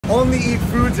Only eat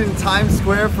foods in Times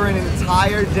Square for an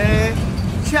entire day?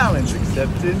 Challenge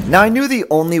accepted. Now I knew the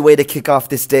only way to kick off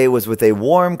this day was with a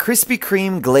warm, Krispy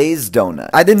Kreme glazed donut.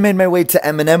 I then made my way to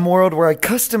M&M World where I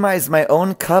customized my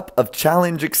own cup of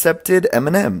challenge accepted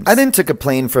M&Ms. I then took a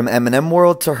plane from M&M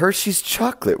World to Hershey's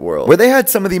Chocolate World, where they had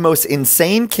some of the most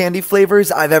insane candy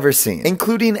flavors I've ever seen,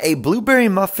 including a blueberry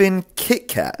muffin Kit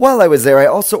Kat. While I was there, I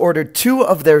also ordered 2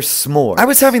 of their s'mores. I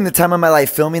was having the time of my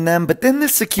life filming them, but then the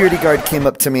security guard came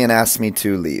up to me and asked me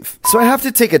to leave. So I have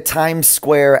to take a Times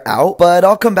Square out, but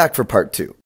I'll come back for part 2.